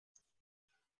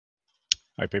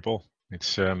Hi people,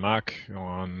 it's Marc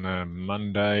on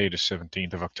Monday the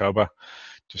 17th of October.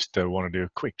 Just want to do a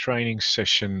quick training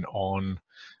session on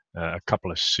a couple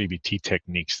of CBT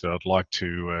techniques that I'd like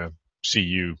to see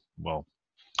you, well,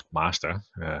 master,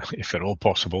 if at all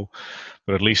possible,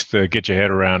 but at least get your head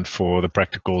around for the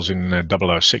practicals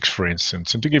in 006, for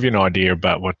instance, and to give you an idea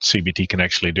about what CBT can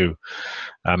actually do.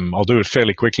 I'll do it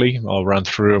fairly quickly. I'll run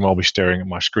through them. I'll be staring at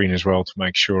my screen as well to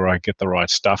make sure I get the right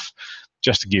stuff,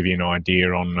 just to give you an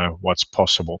idea on what's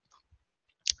possible.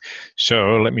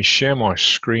 So let me share my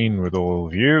screen with all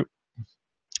of you.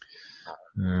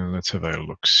 Let's have a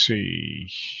look-see.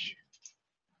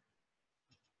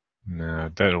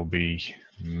 Now that'll be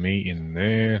me in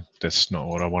there. That's not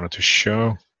what I wanted to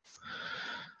show.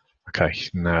 Okay,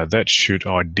 now that should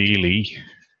ideally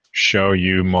show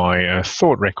you my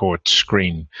thought record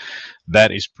screen.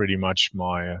 That is pretty much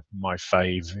my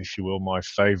fave, if you will, my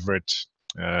favorite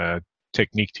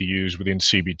technique to use within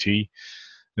CBT.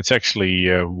 It's actually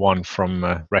one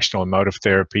from rational emotive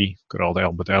therapy, good old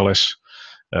Albert Ellis,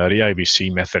 the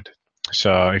ABC method.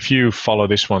 So if you follow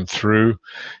this one through,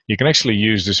 you can actually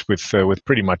use this with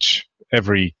pretty much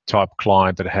every type of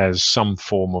client that has some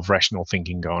form of rational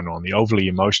thinking going on. The overly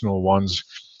emotional ones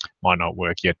might not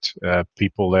work yet.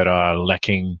 People that are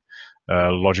lacking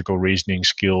logical reasoning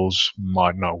skills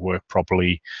might not work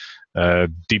properly.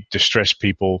 Deep distressed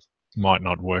people might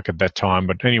not work at that time,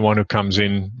 but anyone who comes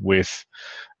in with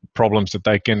problems that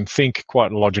they can think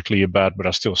quite logically about but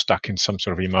are still stuck in some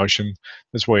sort of emotion,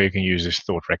 that's where you can use this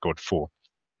thought record for.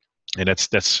 And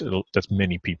that's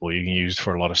many people. You can use it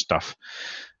for a lot of stuff.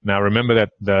 Now remember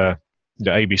that the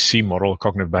ABC model,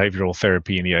 cognitive behavioral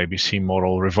therapy in the ABC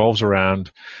model, revolves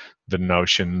around the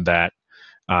notion that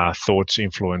our thoughts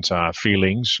influence our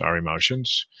feelings, our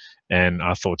emotions, and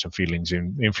our thoughts and feelings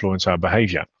influence our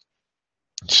behavior.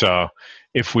 So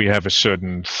if we have a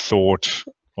certain thought,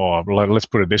 or let's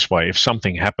put it this way, if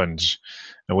something happens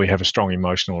and we have a strong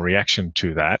emotional reaction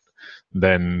to that,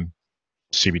 then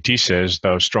CBT says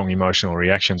those strong emotional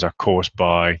reactions are caused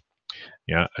by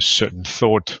a certain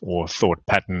thought or thought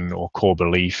pattern or core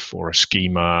belief or a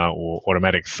schema or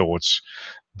automatic thoughts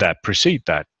that precede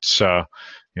that. So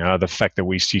the fact that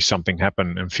we see something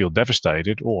happen and feel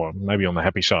devastated, or maybe on the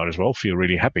happy side as well, feel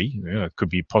really happy, it could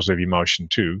be positive emotion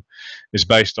too, is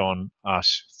based on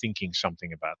us thinking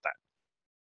something about that.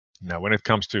 Now, when it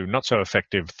comes to not so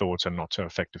effective thoughts and not so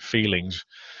effective feelings,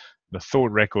 the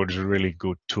thought record is a really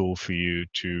good tool for you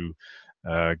to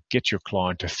get your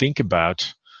client to think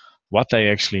about what they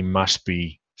actually must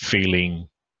be feeling,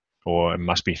 or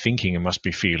must be thinking and must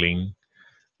be feeling,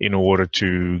 in order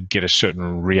to get a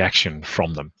certain reaction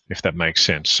from them, if that makes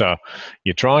sense. So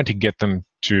you're trying to get them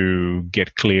to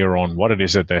get clear on what it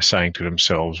is that they're saying to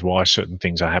themselves, why certain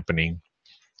things are happening,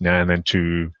 and then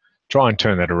to try and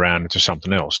turn that around into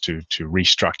something else, to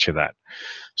restructure that.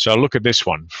 So look at this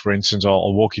one. For instance,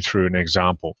 I'll walk you through an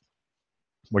example.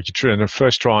 What you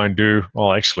first try and do,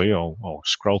 well, actually, I'll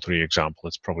scroll through the example.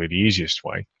 It's probably the easiest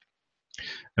way.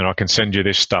 And I can send you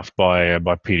this stuff by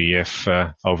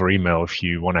PDF over email if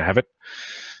you want to have it.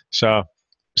 So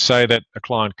say that a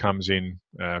client comes in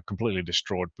completely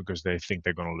distraught because they think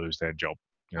they're going to lose their job.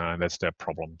 And that's their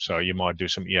problem. So you might do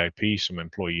some EAP, some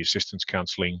employee assistance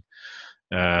counseling,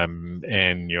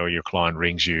 and your client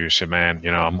rings you, say, man,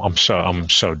 I'm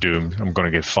so doomed, I'm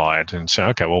going to get fired. And say,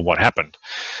 okay, well, what happened?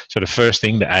 So the first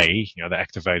thing, the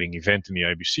activating event in the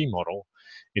ABC model,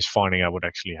 is finding out what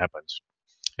actually happens.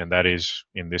 And that is,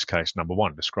 in this case, number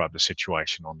one, describe the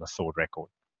situation on the thought record.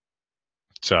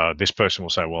 So this person will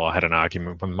say, well, I had an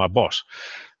argument with my boss.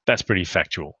 That's pretty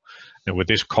factual. And with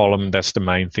this column, that's the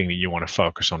main thing that you want to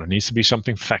focus on. It needs to be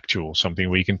something factual, something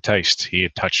where you can taste, hear,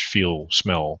 touch, feel,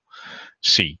 smell,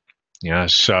 see.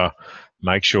 So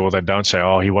make sure that don't say,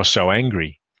 oh, he was so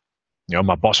angry.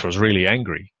 My boss was really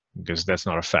angry, because that's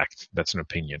not a fact. That's an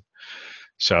opinion.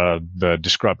 So the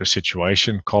describe the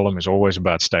situation column is always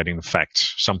about stating the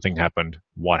facts. Something happened.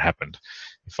 What happened?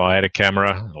 If I had a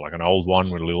camera, like an old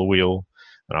one with a little wheel,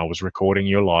 and I was recording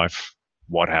your life,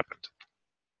 what happened?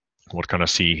 What can I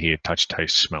see, hear, touch,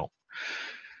 taste, smell?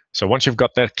 So once you've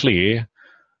got that clear,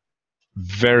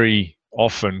 very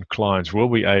often clients will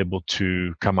be able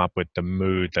to come up with the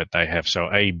mood that they have. So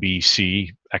A, B,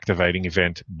 C, activating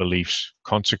event, beliefs,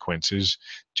 consequences.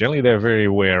 Generally, they're very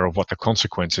aware of what the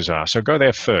consequences are. So go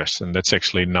there first, and that's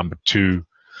actually number 2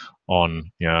 on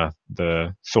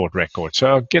the thought record.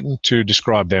 So get them to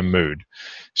describe their mood.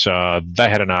 So they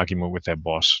had an argument with their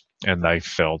boss, and they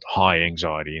felt high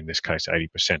anxiety, in this case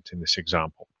 80% in this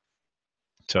example.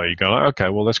 So you go, okay,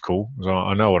 well, that's cool. So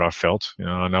I know what I felt,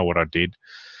 I know what I did.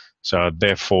 So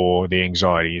therefore, the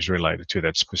anxiety is related to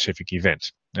that specific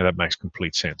event. Now that makes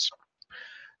complete sense.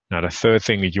 Now, the third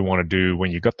thing that you want to do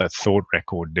when you got that thought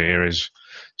record there is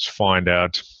find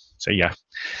out,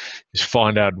 is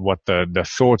find out what the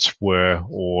thoughts were,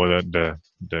 or the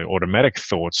automatic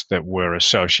thoughts that were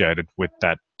associated with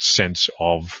that sense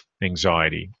of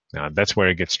anxiety. Now, that's where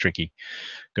it gets tricky,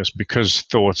 because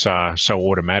thoughts are so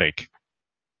automatic,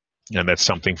 and that's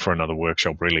something for another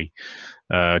workshop, really.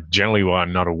 Generally, we're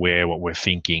not aware what we're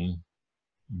thinking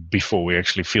before we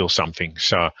actually feel something.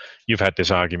 So you've had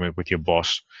this argument with your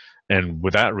boss, and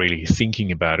without really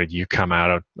thinking about it, you come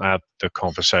out the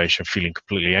conversation feeling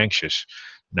completely anxious.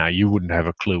 Now, you wouldn't have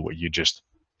a clue what you just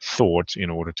thought in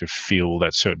order to feel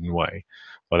that certain way.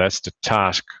 Well, that's the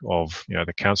task of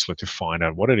the counselor, to find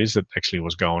out what it is that actually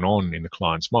was going on in the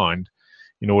client's mind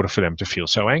in order for them to feel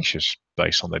so anxious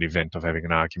based on that event of having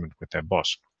an argument with their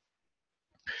boss.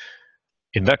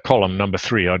 In that column, number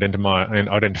 3,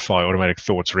 identify automatic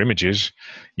thoughts or images.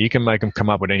 You can make them come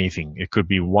up with anything. It could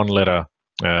be one letter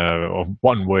or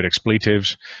one word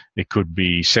expletives. It could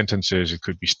be sentences. It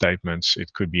could be statements.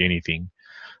 It could be anything.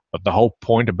 But the whole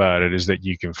point about it is that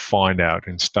you can find out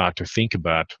and start to think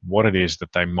about what it is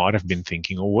that they might have been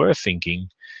thinking or were thinking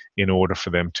in order for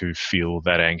them to feel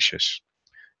that anxious.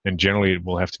 And generally, it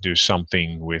will have to do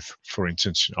something with, for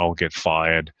instance, I'll get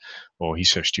fired, or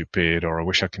he's so stupid, or I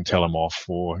wish I can tell him off,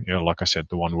 or, like I said,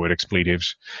 the one-word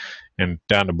expletives. And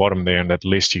down the bottom there in that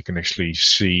list, you can actually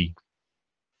see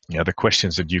the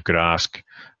questions that you could ask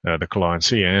the client.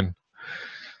 See, and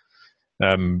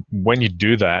when you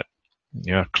do that,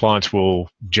 clients will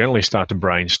generally start to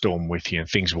brainstorm with you, and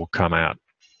things will come out.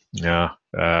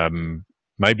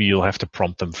 Maybe you'll have to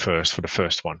prompt them first for the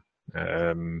first one.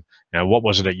 Now, what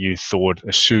was it that you thought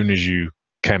as soon as you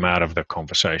came out of the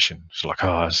conversation? It's like,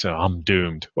 so I'm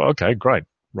doomed. Well, okay, great.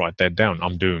 Write that down.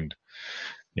 I'm doomed.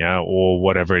 Or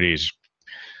whatever it is.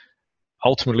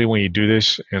 Ultimately, when you do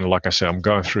this, and like I said, I'm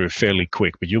going through it fairly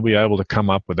quick, but you'll be able to come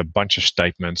up with a bunch of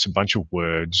statements, a bunch of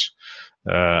words,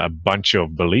 a bunch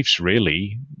of beliefs,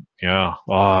 really.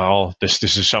 This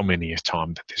is so many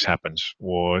times that this happens,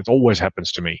 or it always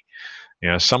happens to me.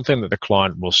 Something that the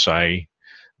client will say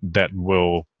that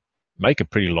will make it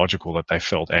pretty logical that they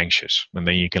felt anxious, and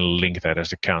then you can link that as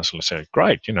the counselor. Say,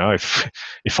 great,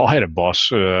 if I had a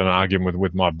boss, an argument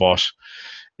with my boss,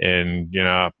 and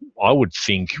I would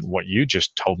think what you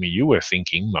just told me you were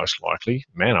thinking, most likely,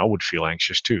 man, I would feel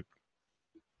anxious too.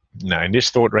 Now, in this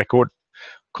thought record,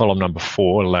 column number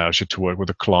 4 allows you to work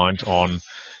with a client on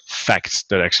facts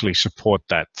that actually support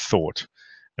that thought.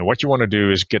 And what you want to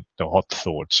do is get the hot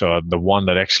thought. So the one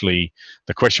that actually,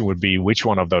 the question would be, which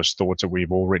one of those thoughts that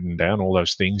we've all written down, all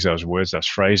those things, those words, those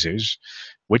phrases,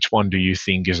 which one do you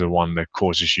think is the one that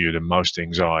causes you the most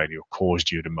anxiety, or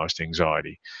caused you the most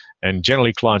anxiety? And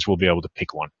generally, clients will be able to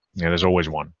pick one. There's always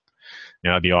one.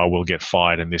 The I will get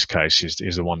fired in this case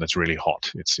is the one that's really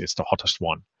hot. It's the hottest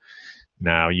one.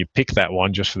 Now, you pick that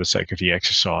one just for the sake of the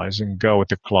exercise and go with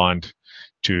the client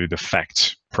to the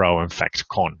facts pro and facts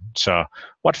con. So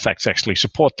what facts actually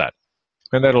support that?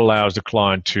 And that allows the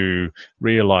client to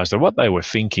realize that what they were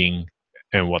thinking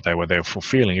and what they were therefore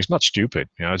feeling is not stupid.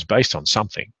 It's based on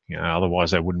something.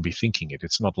 Otherwise they wouldn't be thinking it.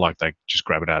 It's not like they just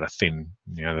grab it out of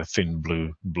the thin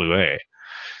blue air.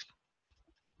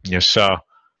 So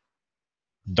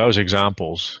those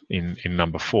examples in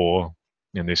number 4,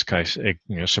 in this case,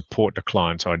 support the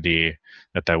client's idea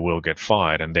that they will get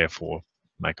fired, and therefore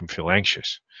make them feel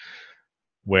anxious.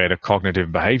 Where the cognitive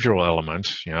behavioral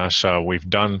element, so we've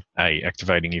done A,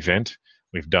 activating event.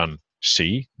 We've done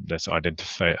C, that's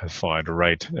identify the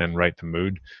rate and rate the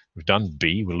mood. We've done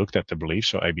B, we looked at the beliefs,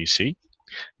 so ABC.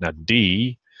 Now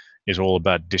D is all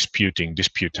about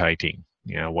disputating,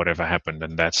 whatever happened,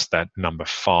 and that's that number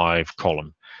 5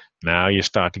 column. Now you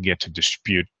start to get to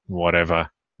dispute whatever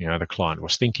the client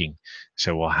was thinking.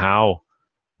 So, well, how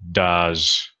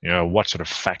does, what sort of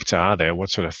facts are there, what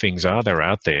sort of things are there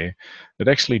out there that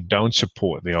actually don't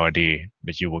support the idea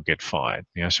that you will get fired?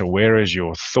 So where is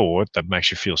your thought that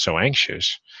makes you feel so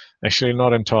anxious actually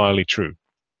not entirely true?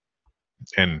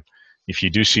 And if you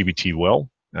do CBT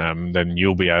well, then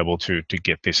you'll be able to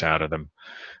get this out of them.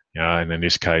 And in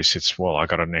this case, it's, well, I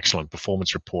got an excellent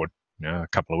performance report a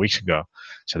couple of weeks ago.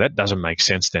 So that doesn't make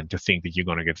sense then to think that you're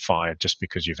going to get fired just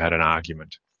because you've had an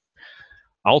argument.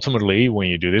 Ultimately, when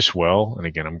you do this well, and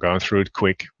again, I'm going through it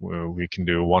quick, we can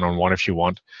do a one-on-one if you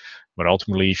want, but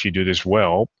ultimately, if you do this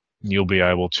well, you'll be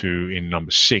able to, in number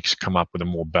 6, come up with a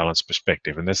more balanced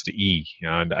perspective. And that's the E,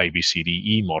 and the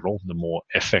ABCDE model, the more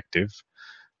effective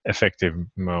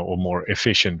or more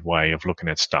efficient way of looking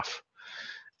at stuff.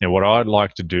 Now, what I'd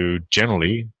like to do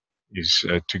generally is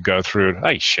to go through.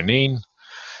 Hey, Shanine.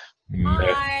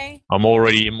 Hi. I'm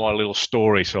already in my little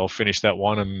story, so I'll finish that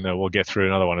one and we'll get through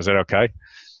another one. Is that okay?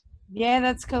 Yeah,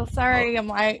 that's cool. Sorry, I'm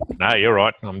late. No, you're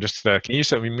right. I'm just. Can you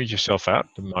just mute yourself out?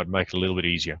 It might make it a little bit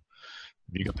easier.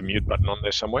 Have you got the mute button on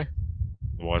there somewhere?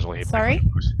 Otherwise, I'll hit Sorry?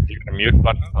 background noise. Have you got a mute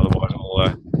button? Otherwise, I'll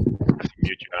have to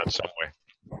mute you out somewhere.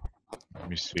 Let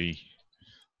me see.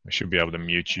 I should be able to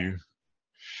mute you.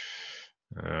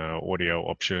 Audio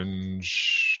options.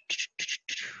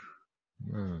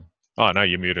 Oh, no,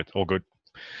 you're muted. All good.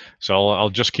 So I'll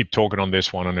just keep talking on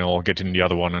this one, and then I'll get in the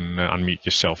other one and unmute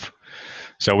yourself.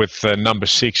 So with number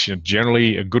 6,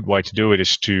 generally a good way to do it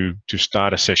is to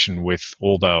start a session with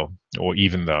although or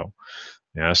even though.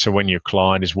 So when your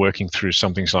client is working through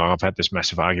something like, I've had this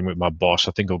massive argument with my boss,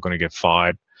 I think I'm going to get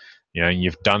fired. And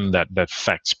you've done that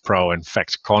facts pro and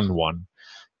facts con one.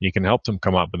 You can help them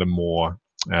come up with a more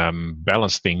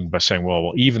balanced thing by saying,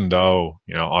 well, even though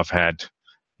I've had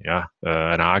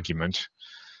an argument,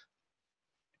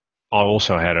 I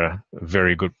also had a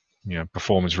very good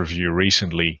performance review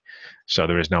recently, so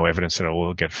there is no evidence that I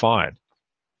will get fired.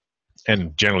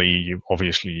 And generally,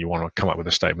 obviously, you want to come up with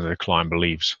a statement that the client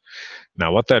believes.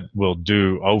 Now, what that will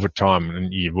do over time,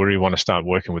 and you really want to start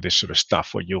working with this sort of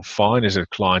stuff, what you'll find is that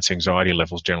clients' anxiety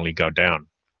levels generally go down.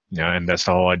 And that's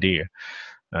the whole idea.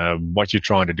 What you're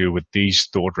trying to do with these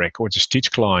thought records is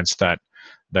teach clients that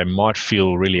they might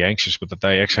feel really anxious, but that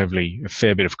they actually have a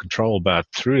fair bit of control about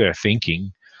through their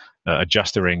thinking.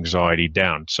 Adjust their anxiety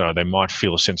down. So they might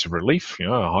feel a sense of relief,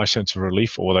 a high sense of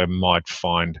relief, or they might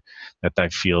find that they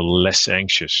feel less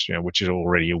anxious, which is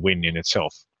already a win in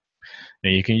itself. Now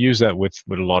you can use that with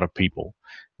a lot of people.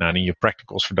 Now in your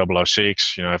practicals for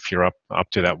 006, if you're up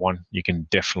to that one, you can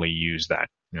definitely use that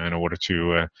in order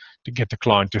to get the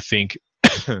client to think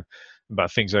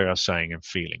about things they are saying and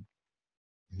feeling.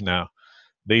 Now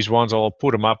these ones, I'll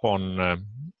put them up on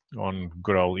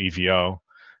good old EVO.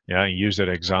 Use that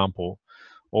example.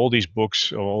 All these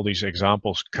books, or all these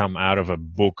examples, come out of a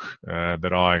book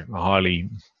that I highly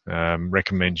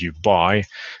recommend you buy.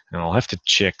 And I'll have to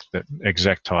check the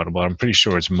exact title, but I'm pretty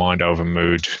sure it's Mind Over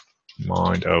Mood.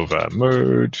 Mind Over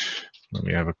Mood. Let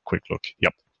me have a quick look.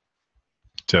 Yep.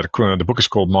 So the book is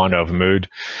called Mind Over Mood.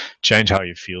 Change how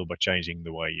you feel by changing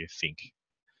the way you think.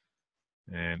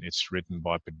 And it's written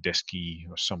by Podesky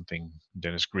or something,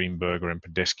 Dennis Greenberger and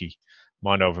Podesky.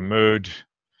 Mind Over Mood.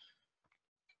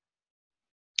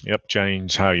 Yep,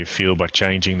 change how you feel by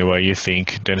changing the way you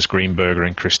think. Dennis Greenberger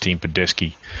and Christine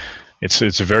Podesky. It's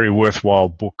a very worthwhile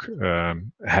book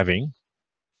having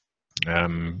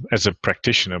as a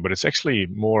practitioner, but it's actually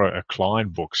more a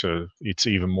client book, so it's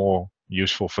even more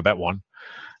useful for that one.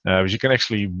 Because you can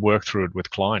actually work through it with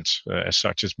clients as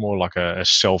such. It's more like a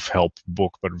self-help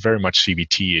book, but very much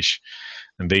CBT-ish.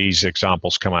 And these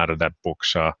examples come out of that book.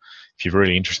 So if you're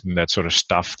really interested in that sort of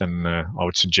stuff, then I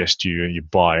would suggest you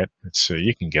buy it.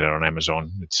 You can get it on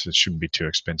Amazon. It shouldn't be too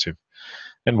expensive,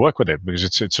 and work with it because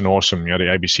it's an awesome. The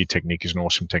ABC technique is an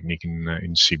awesome technique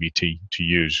in CBT to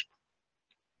use.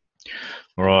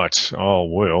 All right. Oh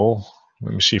well.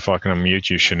 Let me see if I can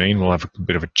unmute you, Shanine. We'll have a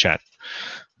bit of a chat.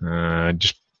 Are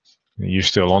you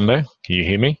still on there? Can you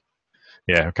hear me?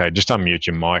 Yeah. Okay. Just unmute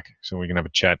your mic so we can have a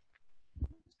chat.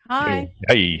 Hi.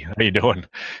 Hey, how you doing?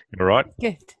 You all right?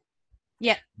 Good.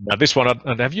 Yeah. Now this one,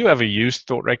 have you ever used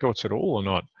thought records at all or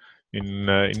not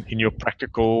in your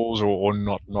practicals or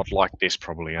not like this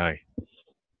probably, eh?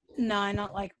 No,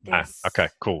 not like this. Okay,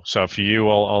 cool. So for you,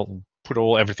 I'll put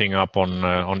everything up on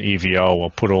EVO. I'll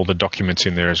put all the documents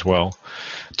in there as well.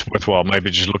 It's worthwhile.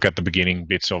 Maybe just look at the beginning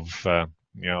bits of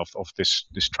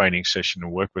this training session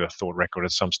and work with a thought record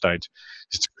at some stage.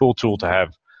 It's a cool tool to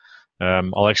have.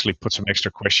 I'll actually put some extra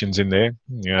questions in there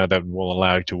that will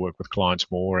allow you to work with clients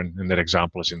more, and that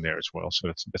example is in there as well. So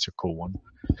that's a cool one.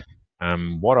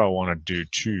 What I want to do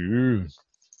too,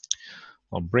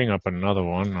 I'll bring up another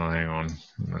one. Oh, hang on.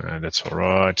 That's all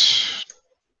right.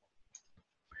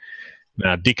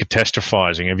 Now,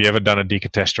 decatastrophizing. Have you ever done a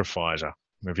decatastrophizer?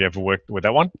 Have you ever worked with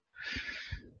that one?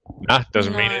 Nah,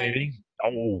 doesn't mean anything.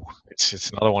 Oh, it's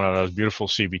another one of those beautiful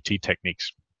CBT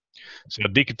techniques. So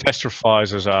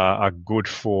decatastrophizers are good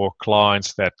for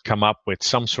clients that come up with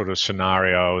some sort of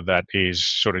scenario that is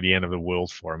sort of the end of the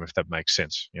world for them, if that makes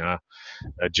sense.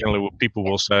 Generally people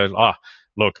will say,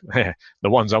 look, the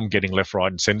ones I'm getting left,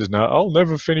 right, and centers now, I'll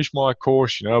never finish my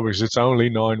course, because it's only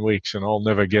 9 weeks and I'll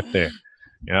never get there.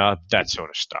 That sort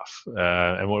of stuff.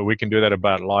 And we can do that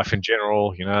about life in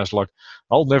general. It's like,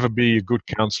 I'll never be a good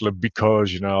counselor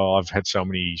because, I've had so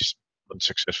many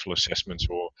unsuccessful assessments,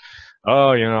 or,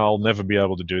 I'll never be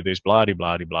able to do this, blah,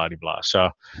 blah, blah, blah, blah. So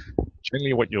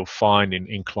generally what you'll find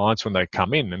in clients when they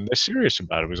come in, and they're serious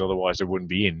about it, because otherwise they wouldn't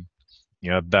be in.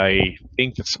 They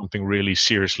think that something really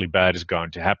seriously bad is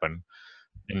going to happen,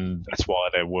 and that's why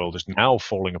their world is now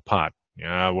falling apart.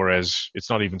 Whereas it's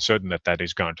not even certain that that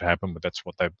is going to happen, but that's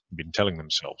what they've been telling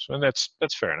themselves, and that's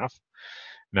fair enough.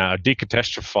 Now, a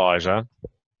decatastrophizer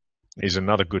is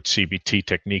another good CBT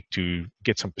technique to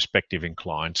get some perspective in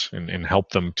clients and help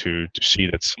them to see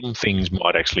that some things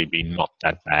might actually be not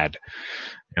that bad.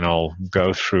 And I'll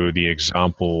go through the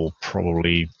example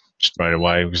probably straight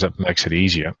away because that makes it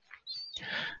easier.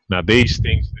 Now, these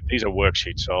are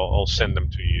worksheets, so I'll send them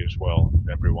to you as well,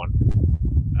 everyone.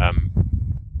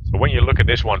 So when you look at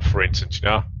this one, for instance,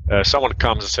 someone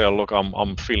comes and says, "Look,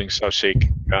 I'm feeling so sick.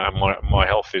 My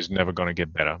health is never going to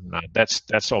get better." Now,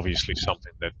 that's obviously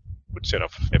something that would set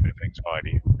off a bit of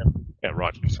anxiety. Yeah,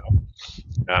 rightly so.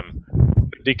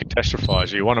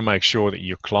 Decatastrophizer, you want to make sure that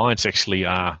your clients actually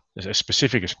are as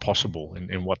specific as possible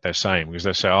in what they're saying, because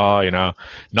they say, "Oh,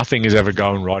 nothing is ever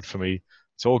going right for me.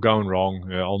 It's all going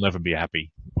wrong. I'll never be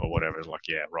happy," or whatever. It's like,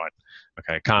 yeah, right.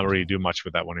 Okay, can't really do much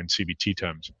with that one in CBT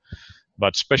terms.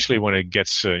 But especially when it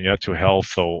gets to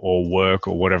health or work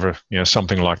or whatever,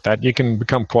 something like that, you can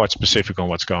become quite specific on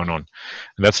what's going on,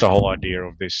 and that's the whole idea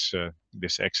of this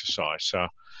exercise. So,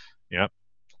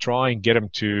 try and get them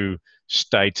to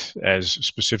state as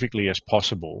specifically as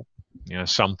possible,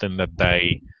 something that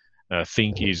they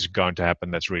think is going to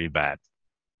happen that's really bad.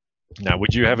 Now,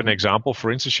 would you have an example,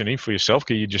 for instance, Shani, for yourself?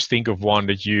 Can you just think of one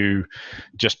that you,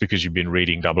 just because you've been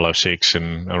reading 006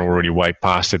 and already way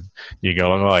past it, you go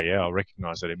like, "Oh yeah, I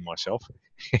recognize that in myself."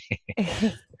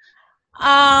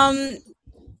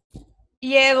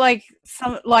 Yeah, like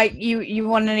you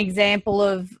want an example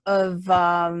of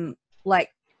like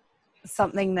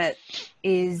something that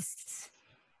is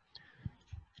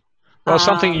Well,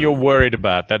 something you're worried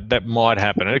about that might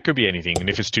happen, and it could be anything. And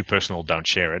if it's too personal, don't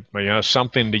share it. But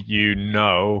something that you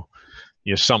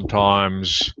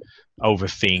sometimes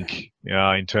overthink.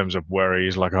 In terms of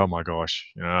worries, like, "Oh my gosh,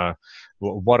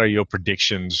 what are your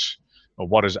predictions, or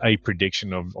what is a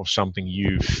prediction of something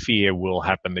you fear will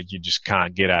happen that you just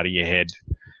can't get out of your head,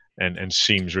 and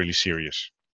seems really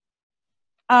serious?"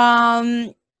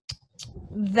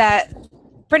 That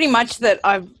pretty much that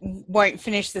I won't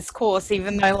finish this course,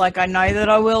 even though I know that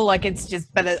I will. It's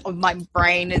just, but my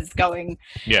brain is going,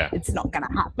 yeah, it's not going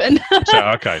to happen.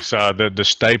 So the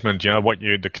statement,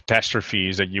 the catastrophe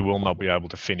is that you will not be able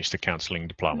to finish the counseling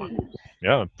diploma.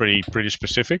 Yeah, pretty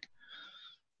specific.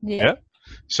 Yeah.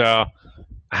 So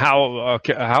how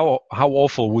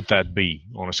awful would that be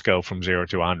on a scale from 0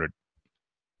 to 100?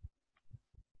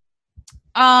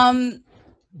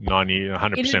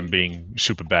 100% being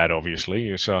super bad,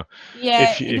 obviously. So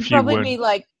yeah, if it'd you probably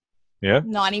weren't, be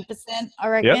 90%, I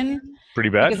reckon. Yeah, pretty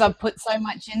bad. Because I've put so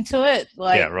much into it.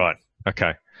 Yeah, right.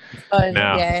 Okay.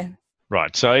 Now, yeah.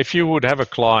 Right. So if you would have a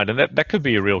client, and that could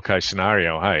be a real case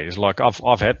scenario, hey, it's like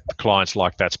I've had clients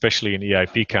like that, especially in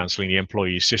EAP counseling, the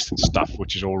employee assistance stuff,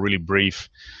 which is all really brief,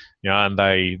 and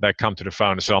they come to the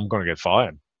phone and say, "I'm going to get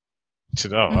fired." I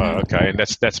said, okay, and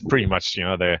that's pretty much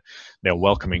their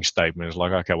welcoming statement is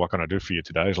like, "Okay, what can I do for you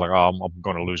today?" It's like, "Oh, I'm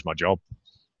going to lose my job."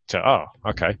 So,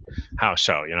 okay, how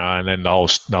so? And then the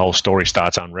whole story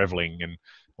starts unraveling, and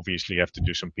obviously you have to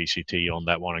do some PCT on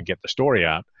that one and get the story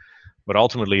out. But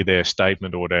ultimately, their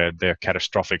statement or their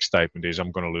catastrophic statement is,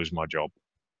 "I'm going to lose my job."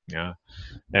 Yeah,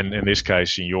 and in this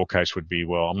case, in your case, would be,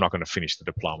 "Well, I'm not going to finish the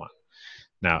diploma."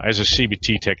 Now, as a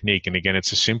CBT technique, and again,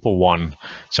 it's a simple one,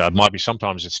 so it might be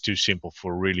sometimes it's too simple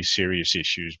for really serious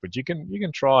issues, but you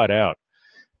can try it out.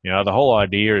 The whole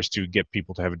idea is to get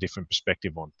people to have a different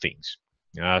perspective on things.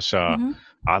 So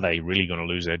are they really going to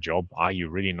lose their job? Are you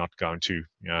really not going to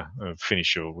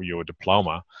finish your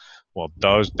diploma? Well,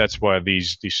 that's where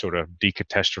these sort of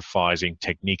decatastrophizing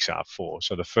techniques are for.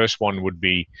 So the first one would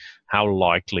be, how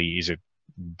likely is it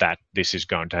that this is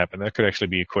going to happen? That could actually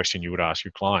be a question you would ask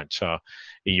your client. So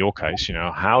in your case,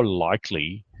 how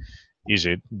likely is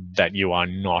it that you are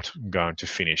not going to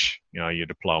finish your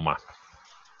diploma?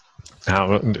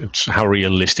 How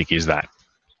realistic is that?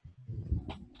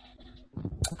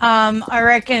 I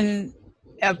reckon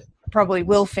I probably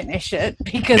will finish it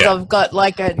because I've got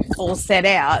it all set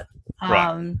out.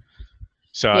 Right.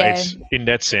 So it's, in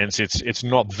that sense, it's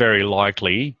not very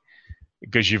likely,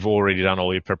 because you've already done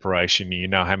all your preparation. You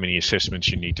know how many assessments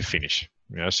you need to finish.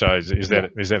 So is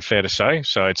that fair to say?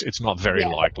 So it's not very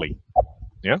likely.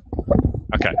 Yeah.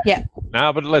 Okay. Yeah.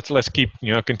 Now, but let's keep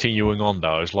continuing on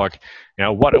those. What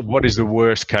is the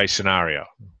worst case scenario?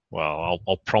 Well,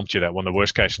 I'll prompt you that one. The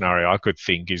worst case scenario I could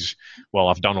think is, well,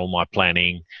 I've done all my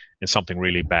planning and something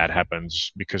really bad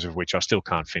happens, because of which I still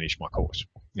can't finish my course.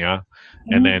 Yeah.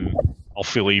 And then I'll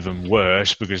feel even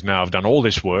worse because now I've done all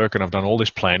this work and I've done all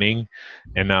this planning,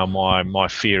 and now my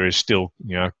fear is still,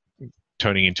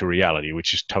 turning into reality,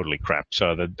 which is totally crap.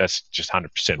 So that's just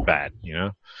 100% bad,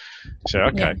 So,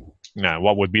 okay. Yeah. Now,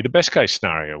 what would be the best case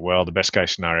scenario? Well, the best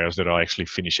case scenario is that I actually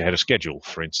finish ahead of schedule,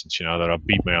 for instance, that I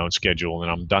beat my own schedule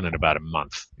and I'm done in about a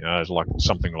month, it's like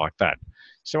something like that.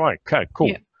 So, okay, cool.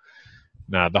 Yeah.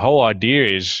 Now, the whole idea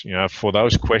is, for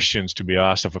those questions to be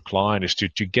asked of a client is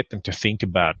to get them to think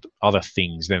about other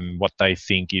things than what they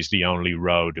think is the only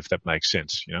road, if that makes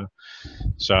sense,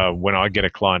 So when I get a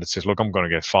client that says, look, I'm going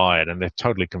to get fired, and they're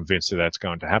totally convinced that that's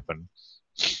going to happen,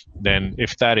 then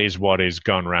if that is what is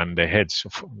going around their heads,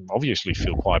 obviously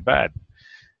feel quite bad.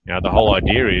 The whole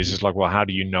idea is like, well, how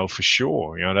do you know for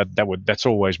sure? That's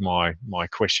always my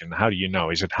question. How do you know?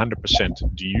 Is it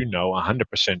 100%? Do you know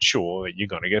 100% sure that you're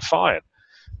going to get fired?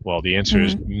 Well, the answer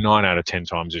is 9 out of 10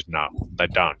 times is no, they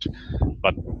don't.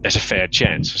 But there's a fair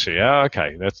chance. So, yeah,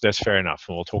 okay, that's fair enough,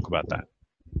 and we'll talk about that.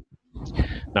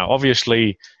 Now,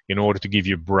 obviously, in order to give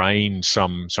your brain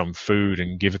some food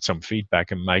and give it some feedback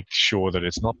and make sure that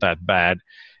it's not that bad,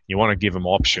 you want to give them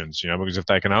options, because if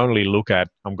they can only look at,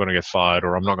 I'm going to get fired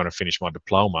or I'm not going to finish my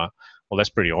diploma, well, that's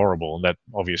pretty horrible. And that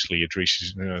obviously it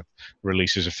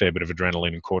releases a fair bit of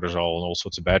adrenaline and cortisol and all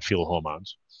sorts of bad feel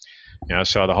hormones.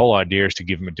 So the whole idea is to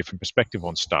give them a different perspective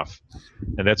on stuff.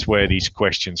 And that's where these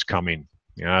questions come in.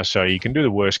 So you can do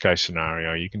the worst case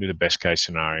scenario, you can do the best case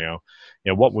scenario.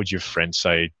 What would your friend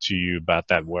say to you about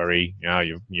that worry?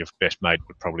 Your best mate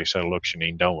would probably say, look,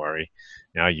 Janine, don't worry.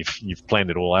 You've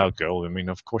planned it all out, girl. I mean,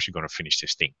 of course you're going to finish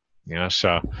this thing.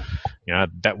 So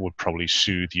that would probably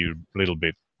soothe you a little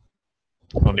bit.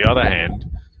 On the other hand,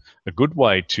 a good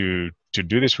way to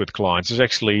do this with clients is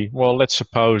actually, well, let's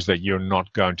suppose that you're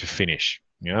not going to finish.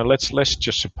 Let's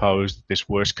just suppose this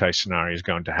worst case scenario is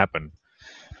going to happen.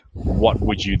 What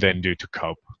would you then do to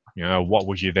cope? What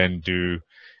would you then do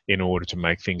in order to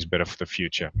make things better for the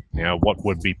future? What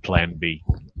would be plan B?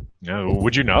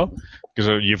 Would you know?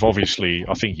 Because you've obviously,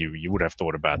 I think you would have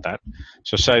thought about that.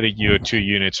 So say that you're 2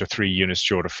 units or 3 units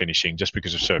short of finishing just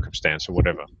because of circumstance or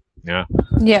whatever.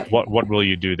 Yeah. What will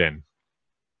you do then?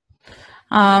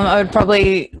 I would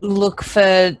probably look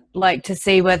for to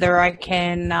see whether I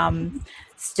can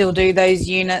still do those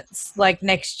units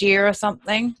next year or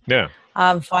something. Yeah.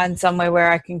 Find somewhere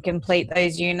where I can complete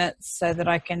those units so that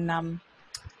I can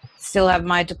still have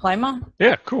my diploma.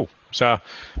 Yeah, cool. So,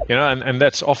 and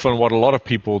that's often what a lot of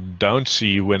people don't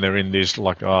see when they're in this,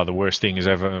 the worst thing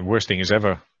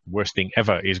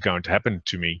ever is going to happen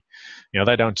to me.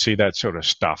 They don't see that sort of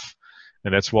stuff.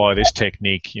 And that's why this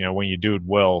technique, when you do it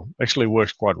well, actually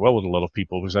works quite well with a lot of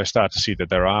people, because they start to see that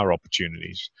there are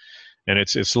opportunities. And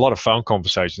it's a lot of phone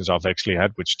conversations I've actually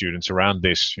had with students around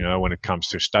this, when it comes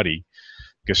to study,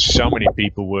 because so many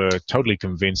people were totally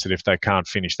convinced that if they can't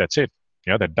finish, that's it.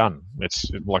 They're done. It's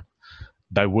like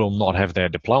they will not have their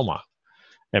diploma.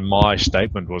 And my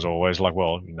statement was always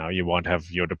well, you won't have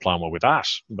your diploma with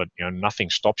us, but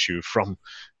nothing stops you from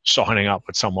signing up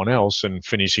with someone else and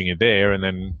finishing it there, and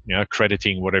then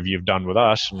crediting whatever you've done with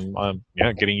us, and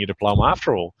getting your diploma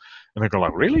after all. And they go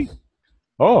really?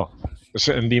 Oh.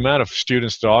 And the amount of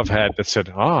students that I've had that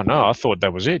said, oh no, I thought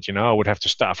that was it. I would have to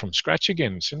start from scratch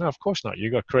again. So no, of course not. You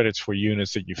got credits for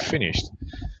units that you've finished.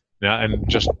 Now, and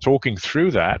just talking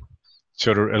through that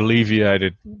sort of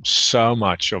alleviated so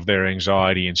much of their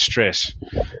anxiety and stress,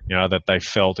 that they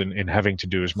felt in having to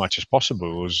do as much as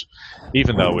possible. It was,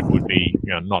 even though it would be,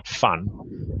 not fun,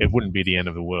 it wouldn't be the end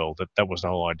of the world. That was the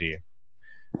whole idea.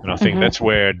 And I think that's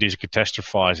where this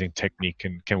catastrophizing technique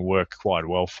can work quite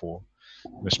well for.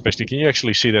 Especially, can you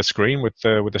actually see that screen with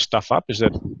the stuff up? Does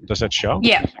that show?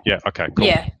 Yeah. Yeah. Okay. Cool.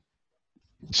 Yeah.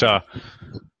 So,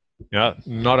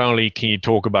 not only can you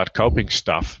talk about coping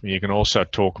stuff, you can also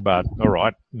talk about, all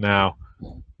right, now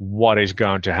what is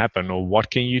going to happen, or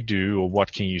what can you do, or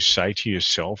what can you say to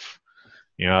yourself,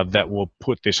 that will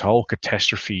put this whole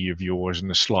catastrophe of yours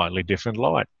in a slightly different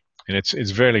light. And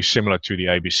it's very similar to the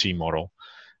ABC model.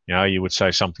 You would say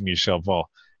something to yourself, well,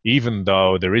 even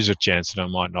though there is a chance that I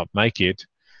might not make it,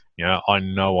 I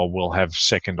know I will have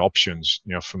second options,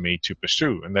 for me to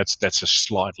pursue. And that's a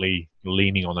slightly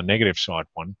leaning on the negative side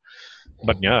one.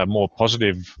 But a more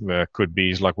positive could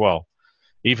be well,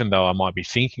 even though I might be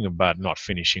thinking about not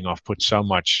finishing, I've put so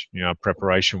much,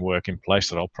 preparation work in place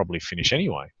that I'll probably finish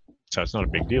anyway. So it's not a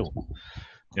big deal.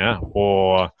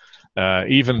 Or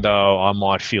even though I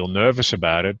might feel nervous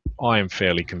about it, I am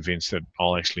fairly convinced that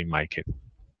I'll actually make it.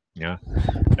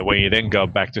 And when you then go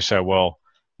back to say, well,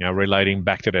 relating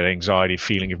back to that anxiety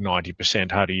feeling of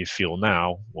 90%, how do you feel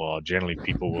now? Well, generally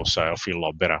people will say, I feel a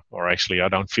lot better, or actually I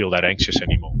don't feel that anxious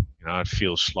anymore. It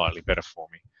feels slightly better for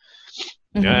me.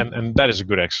 Yeah, and that is a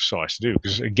good exercise to do,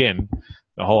 because again,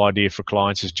 the whole idea for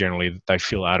clients is generally that they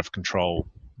feel out of control.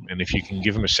 And if you can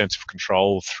give them a sense of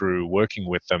control through working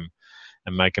with them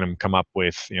and making them come up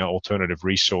with, alternative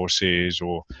resources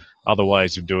or other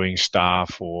ways of doing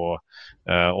stuff, or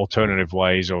alternative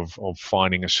ways of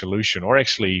finding a solution, or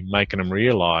actually making them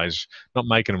realize, not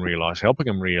making them realize, helping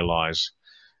them realize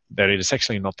that it is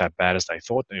actually not that bad as they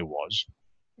thought it was,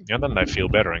 then they feel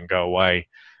better and go away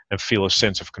and feel a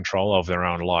sense of control of their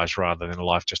own lives rather than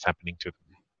life just happening to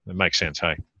them. It makes sense,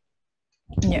 hey?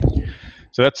 Yeah.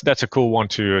 So that's a cool one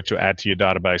to add to your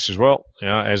database as well.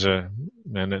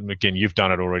 And again, you've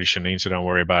done it already, Shanine, so don't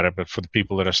worry about it. But for the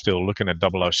people that are still looking at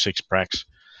 006 pracs,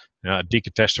 a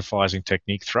decatastrophizing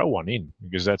technique, throw one in,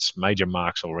 because that's major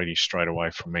marks already straight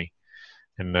away from me.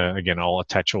 And again, I'll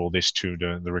attach all this to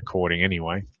the recording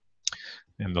anyway.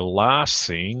 And the last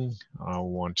thing I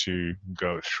want to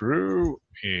go through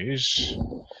is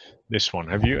this one.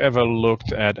 Have you ever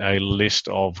looked at a list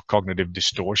of cognitive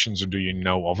distortions, or do you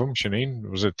know of them, Shanine?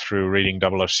 Was it through reading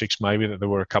 006 maybe that there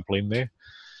were a couple in there?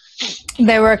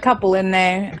 There were a couple in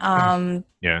there,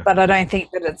 Yeah. but I don't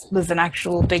think that it was an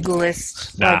actual big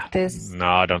list like this. No,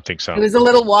 I don't think so. It was a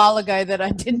little while ago that I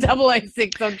did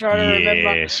 006. I'm trying to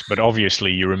remember. Yes, but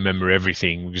obviously you remember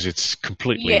everything because it's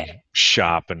completely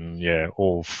sharp and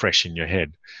all fresh in your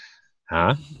head.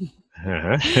 Huh?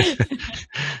 Yeah,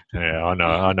 I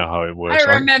know how it works.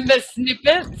 I remember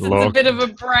snippets. Look, it's a bit of a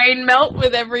brain melt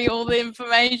with all the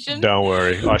information. Don't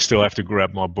worry, I still have to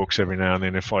grab my books every now and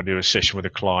then if I do a session with a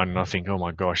client and I think, oh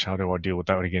my gosh, how do I deal with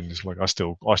that again? It's like I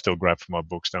still grab for my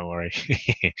books. Don't worry.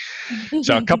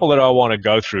 So a couple that I want to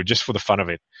go through just for the fun of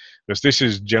it, because this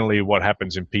is generally what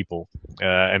happens in people,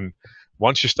 and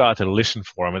once you start to listen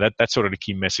for them, and that's sort of the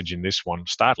key message in this one,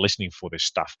 start listening for this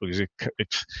stuff, because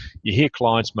you hear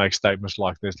clients make statements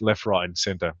like this, left, right, and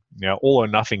center, all or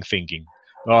nothing thinking.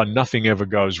 Oh, nothing ever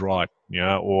goes right,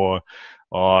 or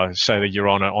say that you're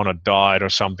on a diet or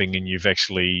something and you've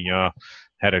actually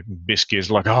had a biscuit. It's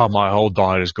like, oh, my whole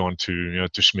diet has gone to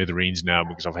smithereens now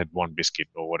because I've had one biscuit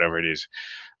or whatever it is.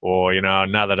 Or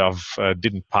now that I've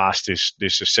didn't pass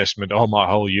this assessment, oh, my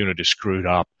whole unit is screwed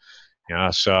up.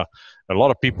 So a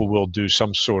lot of people will do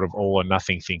some sort of all or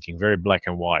nothing thinking, very black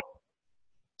and white.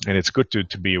 And it's good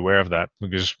to be aware of that,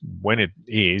 because when it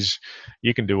is,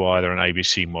 you can do either an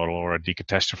ABC model or a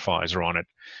decatastrophizer on it,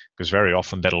 because very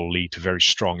often that'll lead to very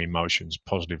strong emotions,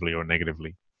 positively or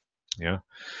negatively.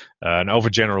 And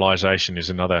overgeneralization is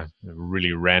another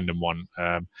really random one.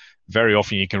 Very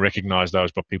often you can recognize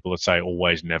those by people that say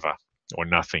always, never, or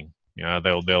nothing.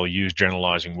 They'll use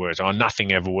generalizing words. Oh,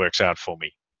 nothing ever works out for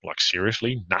me. Like,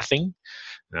 seriously, nothing?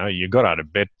 You got out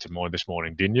of bed this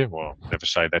morning, didn't you? Well, never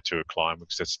say that to a client,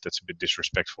 because that's a bit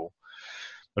disrespectful.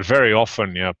 But very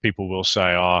often, people will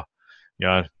say, oh,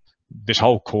 this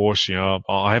whole course,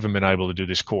 I haven't been able to do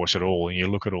this course at all. And you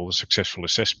look at all the successful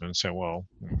assessments and say, well,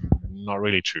 not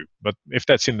really true. But if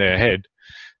that's in their head,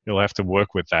 you'll have to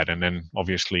work with that. And then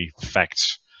obviously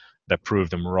facts that prove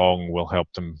them wrong will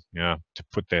help them, to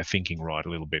put their thinking right a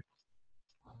little bit.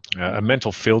 A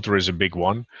mental filter is a big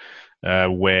one,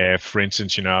 where, for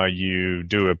instance, you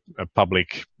do a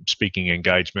public speaking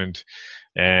engagement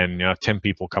and 10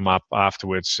 people come up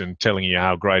afterwards and telling you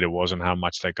how great it was and how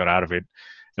much they got out of it.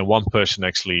 And one person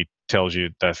actually tells you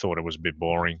they thought it was a bit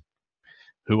boring.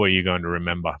 Who are you going to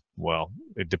remember? Well,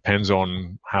 it depends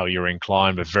on how you're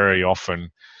inclined, but very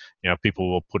often, people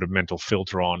will put a mental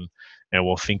filter on and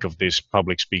will think of this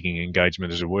public speaking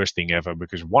engagement as the worst thing ever,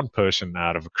 because one person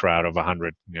out of a crowd of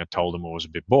 100 told them it was a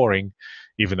bit boring,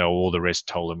 even though all the rest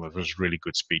told them it was a really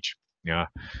good speech.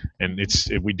 And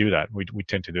we do that. We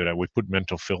tend to do that. We put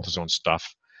mental filters on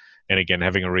stuff. And again,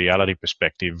 having a reality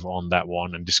perspective on that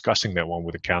one and discussing that one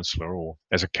with a counselor, or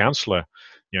as a counselor,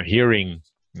 hearing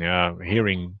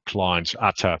clients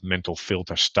utter mental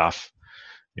filter stuff,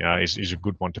 is a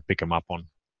good one to pick them up on.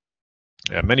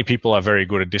 Many people are very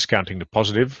good at discounting the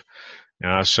positive,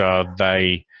 so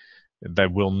they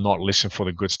will not listen for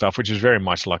the good stuff, which is very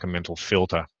much like a mental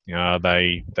filter.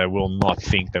 They will not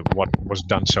think that what was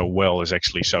done so well is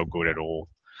actually so good at all.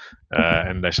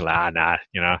 And they say, nah,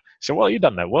 so, well, you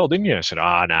done that well, didn't you? I said,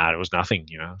 nah, it was nothing.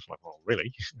 It's like, well,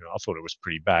 really? I thought it was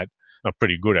pretty bad,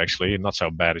 pretty good actually, and not so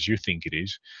bad as you think it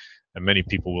is. And many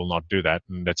people will not do that,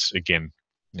 and that's again,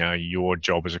 your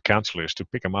job as a counselor is to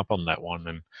pick them up on that one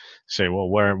and say, well,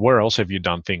 where else have you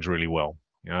done things really well?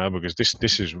 Because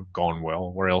this has gone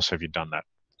well. Where else have you done that?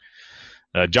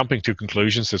 Jumping to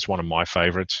conclusions, that's one of my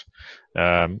favorites.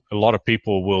 A lot of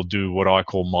people will do what I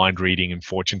call mind reading and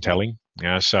fortune telling.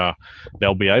 So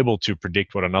they'll be able to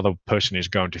predict what another person is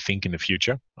going to think in the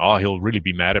future. Oh, he'll really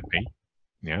be mad at me.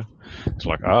 Yeah, it's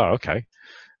like, oh, okay.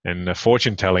 And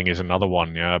fortune telling is another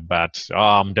one. Yeah, but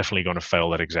I'm definitely going to fail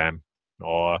that exam,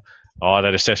 or oh,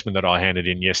 that assessment that I handed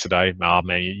in yesterday. Oh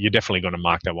man, you're definitely going to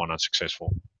mark that one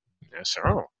unsuccessful. Yeah, so,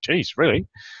 oh, geez, really?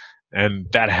 And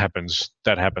that happens.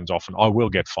 That happens often. I will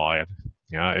get fired.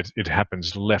 Yeah, it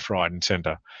happens left, right, and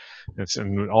center.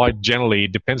 And I generally,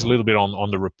 it depends a little bit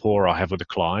on the rapport I have with the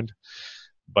client.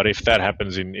 But if that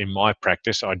happens in my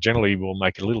practice, I generally will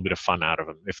make a little bit of fun out of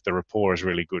them. If the rapport is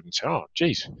really good and say, oh,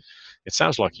 geez, it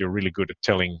sounds like you're really good at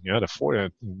telling,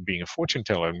 being a fortune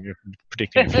teller and you're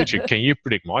predicting the future. Can you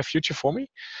predict my future for me?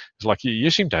 It's like you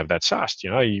seem to have that sussed.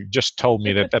 You just told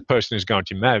me that that person is going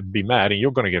to be mad and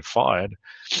you're going to get fired.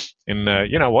 And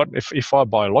you know what? If I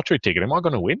buy a lottery ticket, am I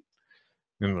going to win?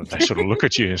 And they sort of look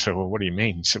at you and say, well, what do you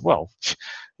mean? So, well,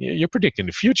 you're predicting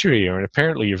the future here, and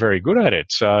apparently you're very good at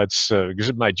it. So it's because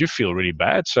it made you feel really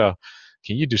bad. So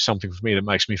can you do something for me that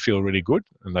makes me feel really good?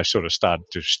 And they sort of start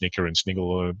to snicker and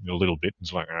sniggle a little bit.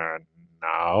 It's like,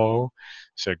 no.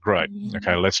 So great.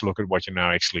 Okay, let's look at what you're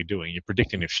now actually doing. You're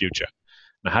predicting the future.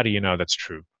 Now, how do you know that's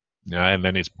true? And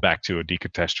then it's back to a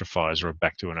decatastrophize or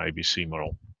back to an ABC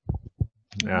model.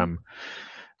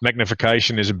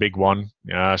 Magnification is a big one.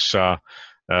 So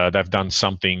they've done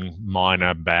something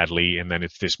minor badly, and then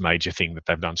it's this major thing that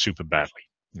they've done super badly.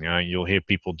 You'll hear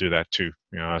people do that too.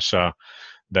 So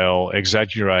they'll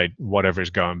exaggerate whatever is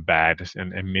going bad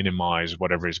and minimize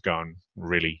whatever is going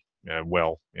really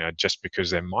well, just because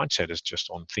their mindset is just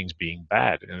on things being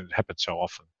bad, and it happens so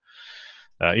often.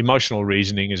 Emotional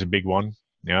reasoning is a big one.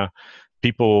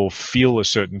 People feel a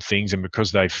certain things, and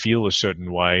because they feel a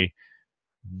certain way,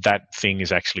 that thing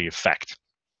is actually a fact.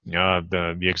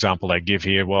 The example they give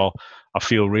here, well, I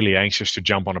feel really anxious to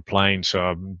jump on a plane,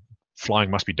 so flying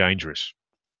must be dangerous.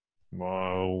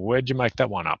 Well, where'd you make that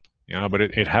one up? But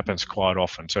it happens quite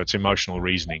often. So it's emotional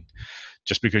reasoning.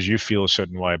 Just because you feel a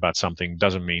certain way about something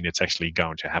doesn't mean it's actually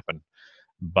going to happen.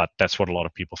 But that's what a lot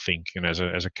of people think. And as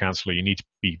a counselor, you need to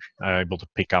be able to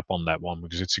pick up on that one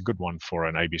because it's a good one for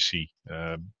an ABC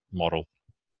model.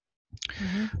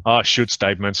 Should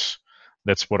statements.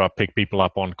 That's what I pick people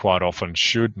up on quite often.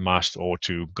 Should, must, ought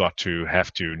to, got to,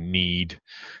 have to, need.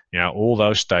 All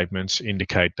those statements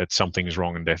indicate that something is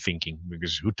wrong in their thinking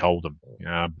because who told them?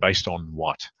 Based on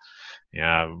what?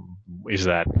 Is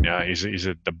that is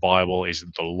it the Bible? Is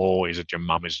it the law? Is it your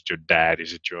mum? Is it your dad?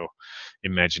 Is it your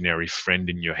imaginary friend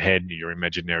in your head? Your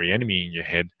imaginary enemy in your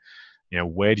head?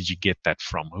 Where did you get that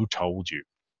from? Who told you?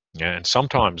 And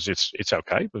sometimes it's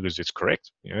okay because it's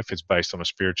correct. If it's based on a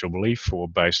spiritual belief or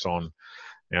based on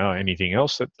anything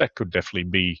else, that could definitely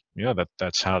be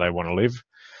that's how they want to live.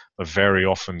 But very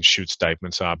often, should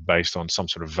statements are based on some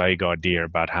sort of vague idea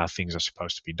about how things are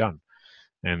supposed to be done.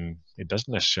 And it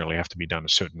doesn't necessarily have to be done a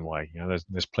certain way.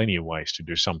 There's plenty of ways to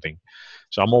do something.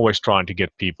 So I'm always trying to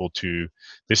get people to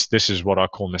this is what I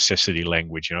call necessity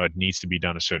language. It needs to be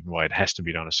done a certain way. It has to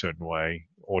be done a certain way,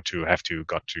 or to, have to,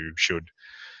 got to, should.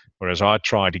 Whereas I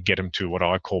try to get them to what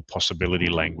I call possibility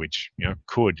language.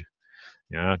 Could,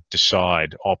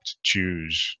 decide, opt,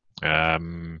 choose,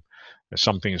 some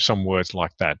words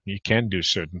like that. You can do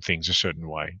certain things a certain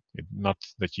way. Not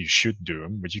that you should do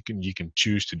them, but you can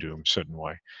choose to do them a certain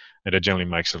way, and it generally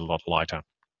makes it a lot lighter.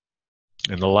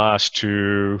 And the last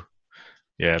two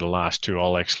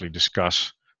I'll actually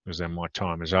discuss because then my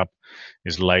time is up.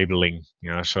 Is labeling.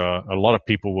 So a lot of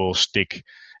people will stick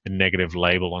a negative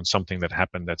label on something that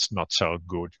happened that's not so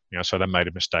good. So they made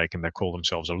a mistake and they call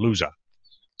themselves a loser,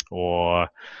 or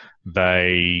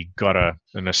they got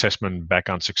an assessment back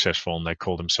unsuccessful and they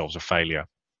call themselves a failure,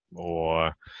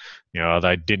 or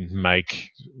they didn't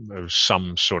make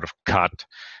some sort of cut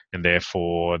and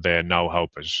therefore they're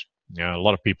no-hopers. A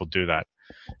lot of people do that.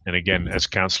 And again, as a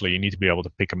counselor, you need to be able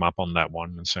to pick them up on that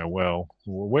one and say, well,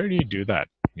 where do you do that?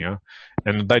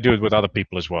 And they do it with other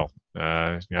people as well.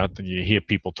 You hear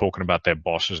people talking about their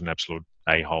boss as an absolute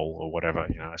a-hole or whatever.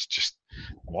 It's just,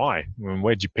 why?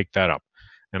 Where'd you pick that up?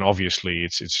 And obviously,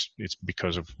 it's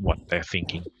because of what they're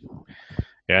thinking.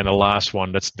 And the last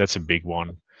one, that's a big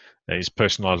one, is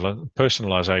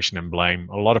personalization and blame.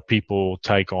 A lot of people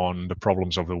take on the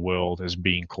problems of the world as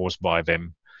being caused by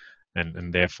them,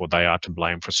 and therefore they are to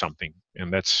blame for something.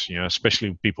 And that's,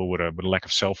 especially people with a lack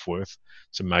of self-worth,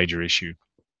 it's a major issue.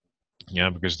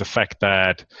 Because the fact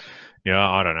that,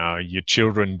 I don't know, your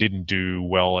children didn't do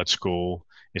well at school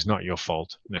is not your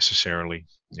fault necessarily.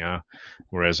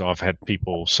 Whereas I've had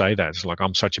people say that it's like,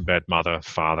 I'm such a bad mother,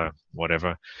 father,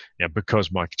 whatever,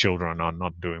 because my children are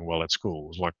not doing well at school.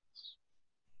 It's like,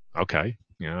 okay,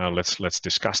 let's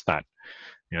discuss that.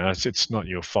 It's not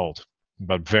your fault.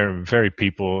 But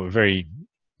very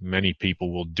Many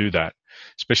people will do that,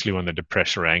 especially when they're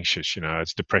depressed or anxious.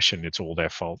 It's depression, it's all their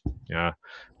fault.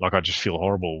 Like, I just feel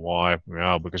horrible. Why?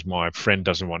 Because my friend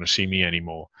doesn't want to see me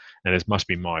anymore, and it must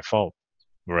be my fault.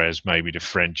 Whereas maybe the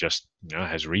friend just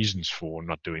has reasons for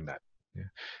not doing that. Yeah.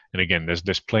 And again,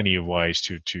 there's plenty of ways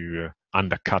to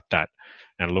undercut that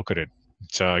and look at it.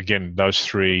 So again, those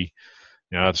three,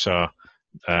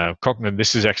 cognitive.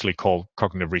 This is actually called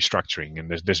cognitive restructuring, and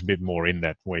there's a bit more in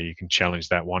that where you can challenge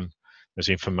that one. There's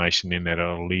information in that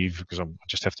I'll leave because I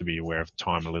just have to be aware of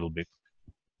time a little bit.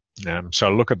 So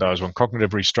look at those one: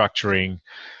 cognitive restructuring,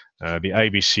 the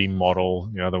ABC model,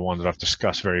 the one that I've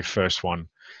discussed, very first one,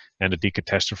 and the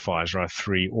decatastrophize. Right,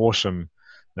 three awesome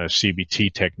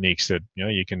CBT techniques that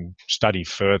you can study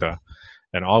further.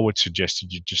 And I would suggest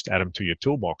that you just add them to your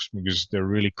toolbox because they're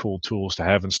really cool tools to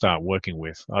have and start working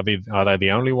with. Are they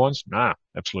the only ones? Nah,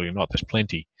 absolutely not. There's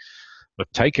plenty. But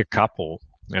take a couple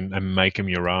and make them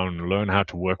your own. Learn how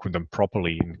to work with them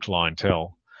properly in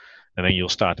clientele. And then you'll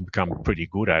start to become pretty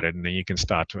good at it. And then you can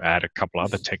start to add a couple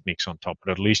other techniques on top.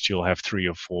 But at least you'll have 3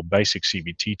 or 4 basic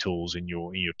CBT tools in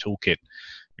your toolkit,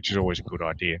 which is always a good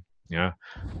idea.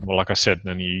 Well, like I said,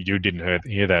 and you didn't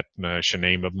hear that,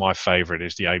 Shaneen, but my favorite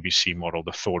is the ABC model,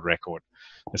 the thought record.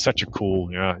 It's such a cool,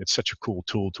 it's such a cool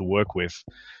tool to work with,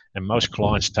 and most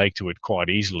clients take to it quite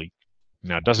easily.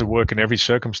 Now, does it work in every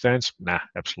circumstance? Nah,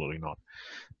 absolutely not.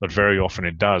 But very often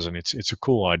it does, and it's a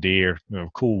cool idea, a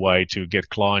cool way to get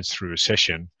clients through a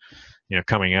session,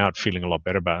 coming out feeling a lot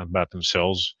better about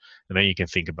themselves, and then you can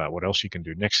think about what else you can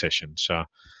do next session. So.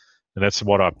 And that's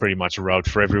what I pretty much wrote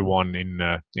for everyone in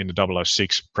the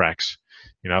 006 pracs.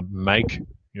 Make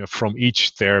from each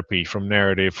therapy, from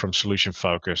narrative, from solution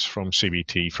focus, from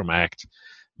CBT, from ACT,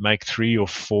 make 3 or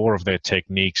 4 of their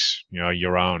techniques,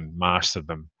 your own, master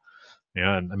them,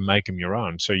 and make them your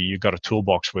own. So you've got a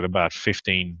toolbox with about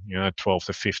 15, 12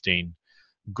 to 15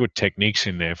 good techniques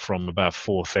in there from about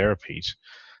 4 therapies,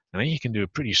 and then you can do a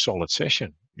pretty solid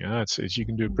session. You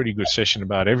can do a pretty good session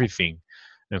about everything.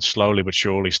 And slowly but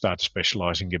surely start to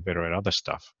specialize and get better at other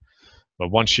stuff.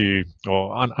 But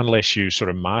unless you sort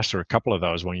of master a couple of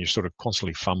those, when you're sort of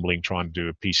constantly fumbling trying to do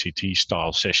a PCT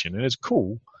style session, and it's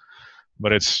cool,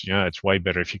 but it's it's way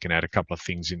better if you can add a couple of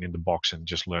things in the box and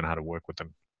just learn how to work with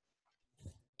them.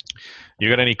 You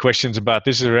got any questions about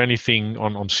this? Is there anything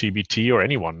on CBT or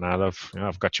anyone? Now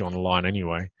I've got you on the line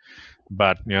anyway,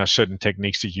 but certain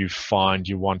techniques that you find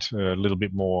you want a little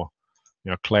bit more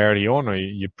clarity on, or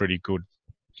you're pretty good?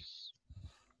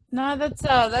 No, that's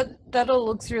that all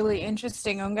looks really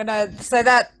interesting. So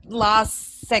that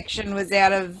last section was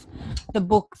out of the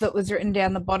book that was written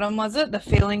down the bottom, was it? The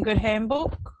Feeling Good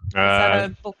Handbook? Is that a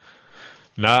book?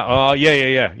 No, oh yeah,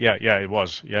 it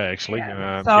was. Yeah, actually.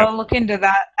 Yeah. So I'll look into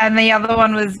that. And the other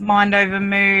one was Mind Over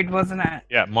Mood, wasn't it?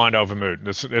 Yeah, Mind Over Mood.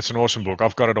 It's an awesome book.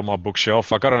 I've got it on my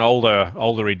bookshelf. I got an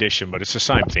older edition, but it's the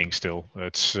same thing still.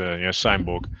 It's same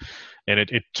book. And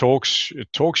it talks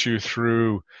you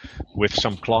through with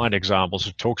some client examples.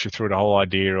 It talks you through the whole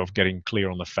idea of getting clear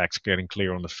on the facts, getting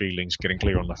clear on the feelings, getting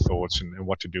clear on the thoughts, and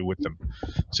what to do with them.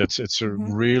 So it's a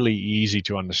really easy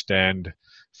to understand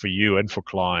for you and for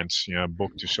clients,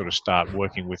 book to sort of start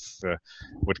working with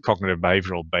cognitive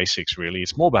behavioral basics. Really,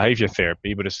 it's more behavior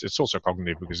therapy, but it's also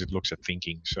cognitive because it looks at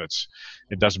thinking. So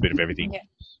it does a bit of everything. Yeah.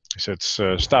 So it's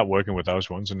start working with those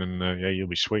ones, and then you'll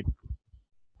be sweet.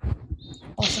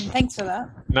 Awesome. Thanks for that.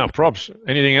 No probs.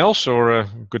 Anything else, or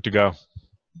good to go?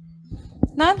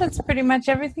 No, that's pretty much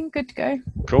everything. Good to go.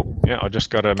 Cool. Yeah, I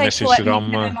just got a message that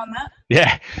I'm.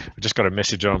 Yeah, I just got a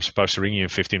message that I'm supposed to ring you in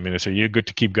 15 minutes. Are you good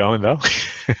to keep going though?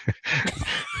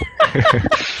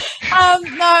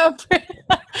 No.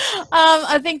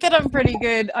 I think that I'm pretty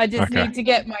good. I just need to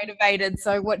get motivated.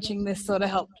 So watching this sort of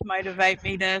helped motivate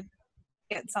me to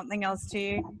get something else to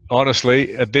you.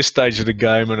 Honestly, at this stage of the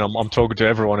game, and I'm talking to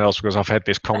everyone else because I've had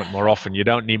this comment more often, you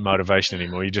don't need motivation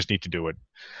anymore. You just need to do it.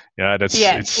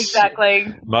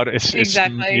 Exactly.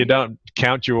 Exactly. You don't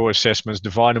count your assessments,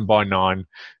 divide them by 9.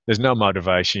 There's no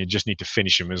motivation. You just need to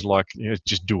finish them. It's like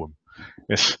just do them.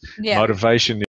 Motivation